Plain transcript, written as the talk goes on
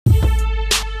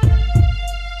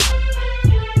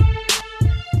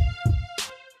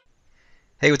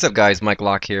Hey, what's up guys? Mike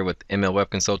Locke here with ML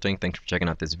Web Consulting. Thanks for checking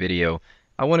out this video.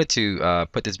 I wanted to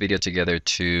put this video together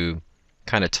to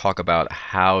kind of talk about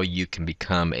how you can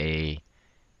become a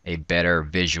better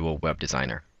visual web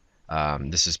designer.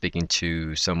 This is speaking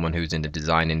to someone who's in the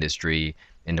design industry,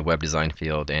 in the web design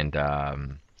field, and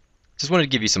just wanted to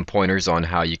give you some pointers on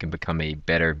how you can become a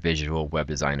better visual web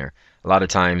designer. A lot of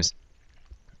times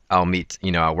I'll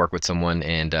work with someone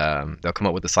and they'll come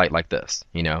up with a site like this.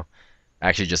 I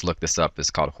actually just looked this up.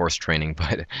 It's called horse training,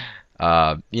 but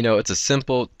it's a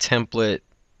simple template.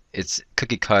 It's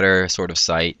cookie cutter sort of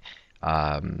site,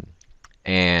 um,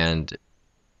 and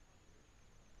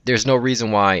there's no reason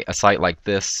why a site like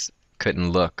this couldn't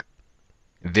look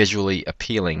visually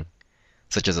appealing,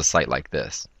 such as a site like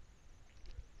this.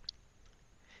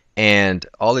 And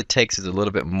all it takes is a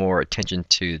little bit more attention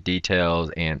to details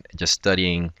and just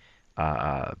studying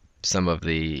some of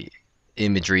the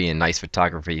imagery and nice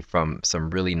photography from some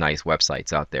really nice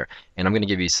websites out there. And I'm going to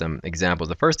give you some examples.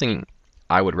 The first thing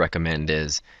I would recommend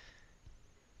is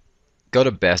go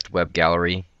to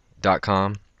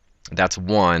bestwebgallery.com. That's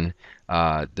one.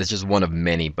 That's just one of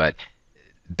many, but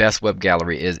Best Web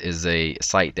Gallery is a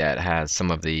site that has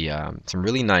some of the some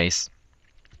really nice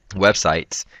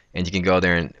websites, and you can go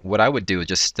there. And what I would do is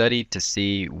just study to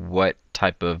see what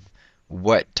type of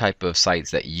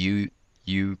sites that you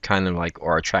kind of like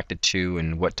are attracted to,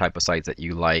 and what type of sites that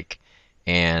you like,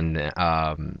 and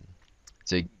to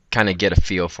kind of get a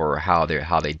feel for how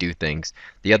they do things.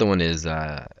 The other one is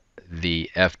the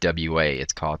FWA.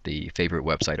 It's called the Favorite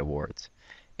Website Awards,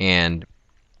 and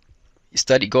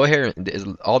go here.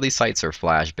 All these sites are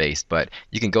Flash based, but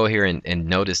you can go here and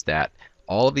notice that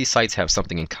all of these sites have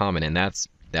something in common, and that's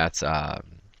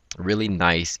really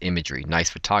nice imagery, nice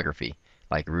photography,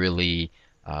 like really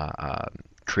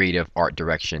creative art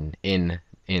direction in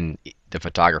the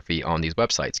photography on these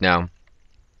websites. Now,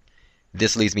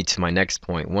 this leads me to my next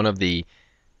point. One of the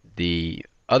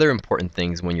other important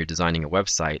things when you're designing a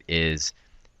website is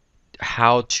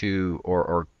how to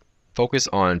or focus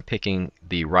on picking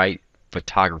the right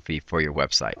photography for your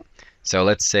website. So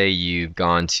let's say you've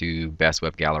gone to Best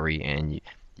Web Gallery and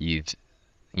you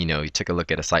took a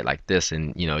look at a site like this,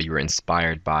 and you were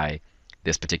inspired by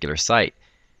this particular site.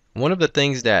 One of the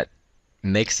things that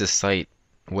makes this site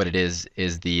what it is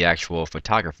the actual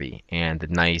photography and the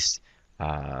nice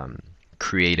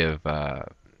creative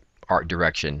art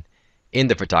direction in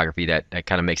the photography that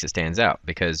kind of makes it stands out.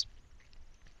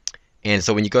 And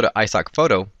so when you go to iStock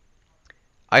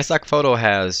Photo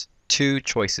has two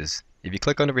choices. If you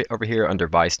click over here under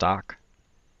Buy Stock,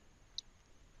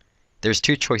 there's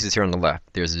two choices here on the left.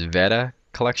 There's Veta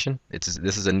collection.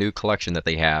 This is a new collection that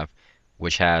they have,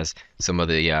 which has some of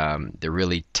the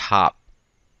really top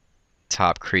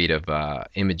creative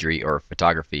imagery or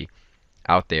photography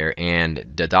out there, and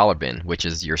the Dollar Bin, which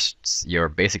is your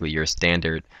basically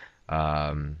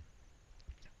um,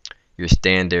 your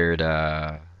standard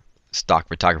stock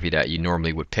photography that you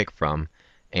normally would pick from.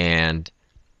 And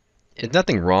there's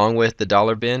nothing wrong with the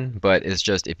Dollar Bin, but it's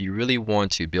just if you really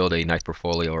want to build a nice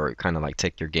portfolio or kind of like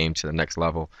take your game to the next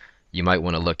level, you might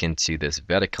want to look into this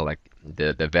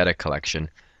the Veta collection,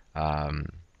 um,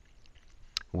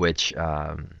 which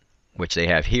they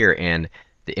have here, and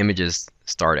the images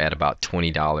start at about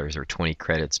 $20 or 20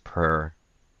 credits per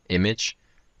image,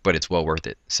 but it's well worth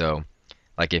it. So,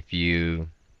 like if you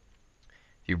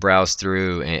browse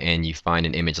through and you find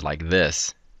an image like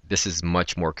this is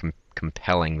much more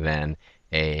compelling than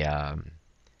an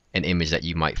image that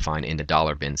you might find in the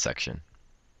Dollar Bin section.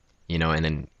 And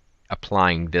then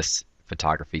applying this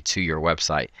photography to your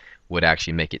website would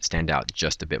actually make it stand out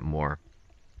just a bit more.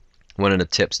 One of the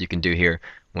tips you can do here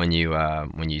when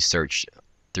you search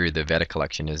through the Veta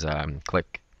collection is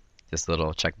click this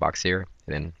little checkbox here,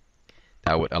 and then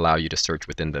that would allow you to search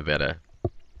within the Veta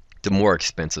the more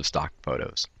expensive stock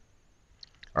photos.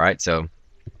 All right, so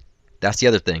that's the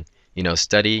other thing.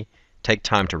 Take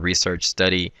time to research,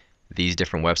 study these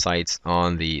different websites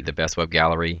on the Best Web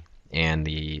Gallery and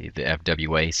the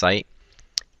FWA site,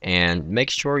 and make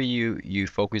sure you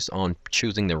focus on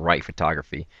choosing the right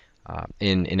photography.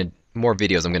 In more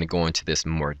videos, I'm going to go into this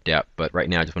in more depth, but right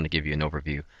now I just want to give you an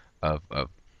overview of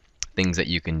things that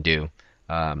you can do.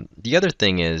 The other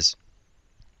thing is,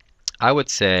 I would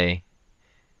say,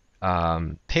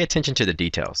 pay attention to the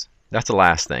details. That's the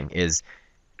last thing. Is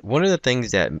one of the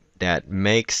things that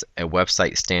makes a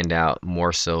website stand out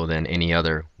more so than any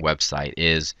other website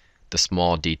is the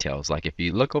small details. Like if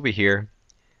you look over here,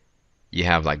 you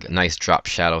have like a nice drop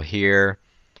shadow here.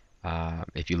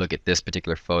 If you look at this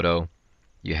particular photo,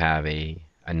 you have a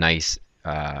nice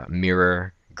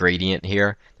mirror gradient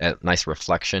here, a nice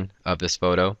reflection of this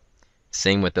photo.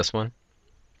 Same with this one.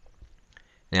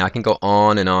 Now I can go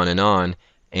on and on and on,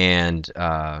 and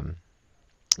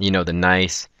the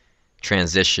nice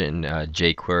transition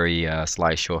jQuery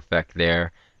slideshow effect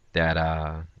there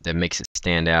that makes it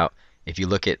stand out. If you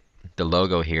look at the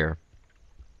logo here,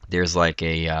 there's like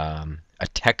a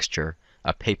texture,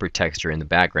 a paper texture in the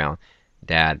background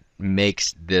that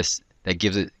makes this that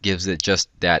gives it just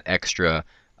that extra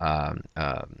um,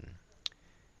 um,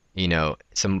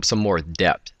 some more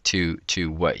depth to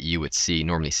what you would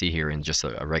normally see here in just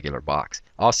a regular box.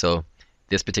 Also,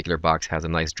 this particular box has a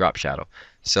nice drop shadow.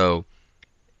 So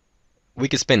we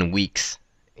could spend weeks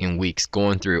and weeks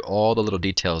going through all the little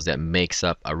details that makes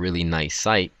up a really nice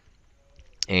site,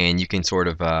 and you can sort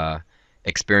of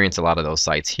experience a lot of those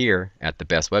sites here at the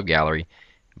Best Web Gallery.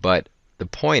 But the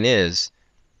point is,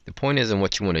 and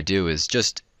what you want to do is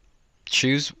just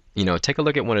choose, take a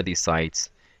look at one of these sites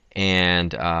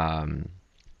and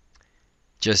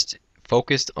just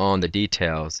focus on the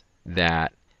details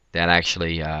that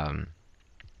actually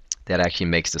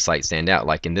makes the site stand out.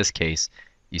 Like in this case,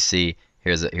 you see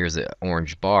here's an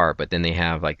orange bar, but then they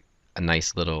have like a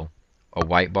nice little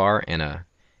white bar and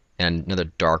another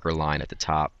darker line at the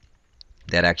top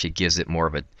that actually gives it more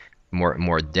of a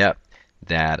more depth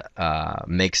that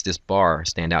makes this bar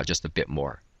stand out just a bit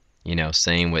more.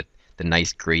 Same with the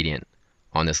nice gradient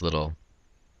on this little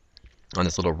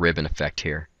ribbon effect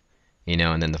here.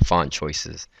 And then the font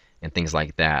choices and things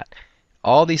like that.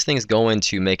 All these things go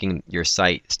into making your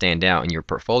site stand out and your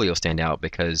portfolio stand out,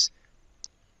 because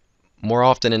more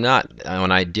often than not,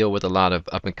 when I deal with a lot of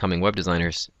up and coming web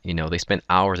designers, they spend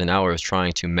hours and hours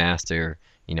trying to master,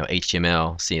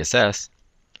 HTML, CSS,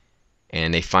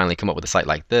 and they finally come up with a site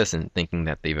like this and thinking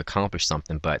that they've accomplished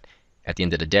something. But at the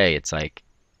end of the day, it's like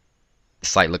the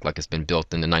site looked like it's been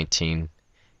built in the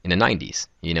 90s,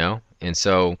 And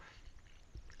so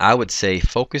I would say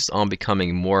focus on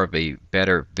becoming more of a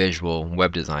better visual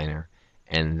web designer,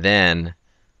 and then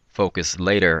focus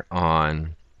later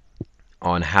on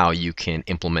how you can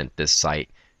implement this site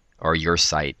or your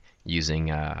site using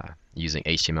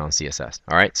HTML and CSS.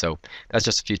 All right, so that's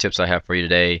just a few tips I have for you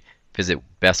today. Visit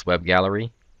Best Web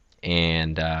Gallery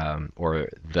and or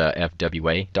the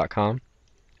FWA.com,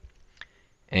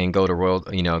 and go to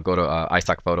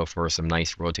iStockPhoto for some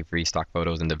nice royalty-free stock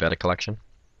photos in the Veta collection.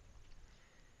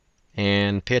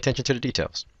 And pay attention to the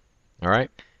details. All right.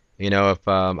 If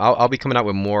I'll be coming out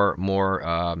with more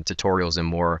tutorials and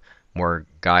more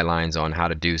guidelines on how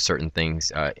to do certain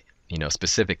things,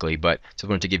 specifically. But just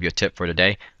wanted to give you a tip for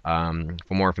today. For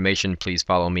more information, please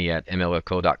follow me at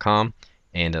mlwebco.com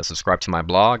and subscribe to my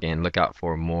blog, and look out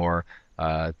for more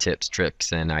tips,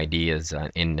 tricks, and ideas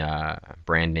in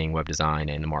branding, web design,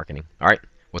 and marketing. All right.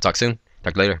 We'll talk soon.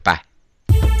 Talk to you later. Bye.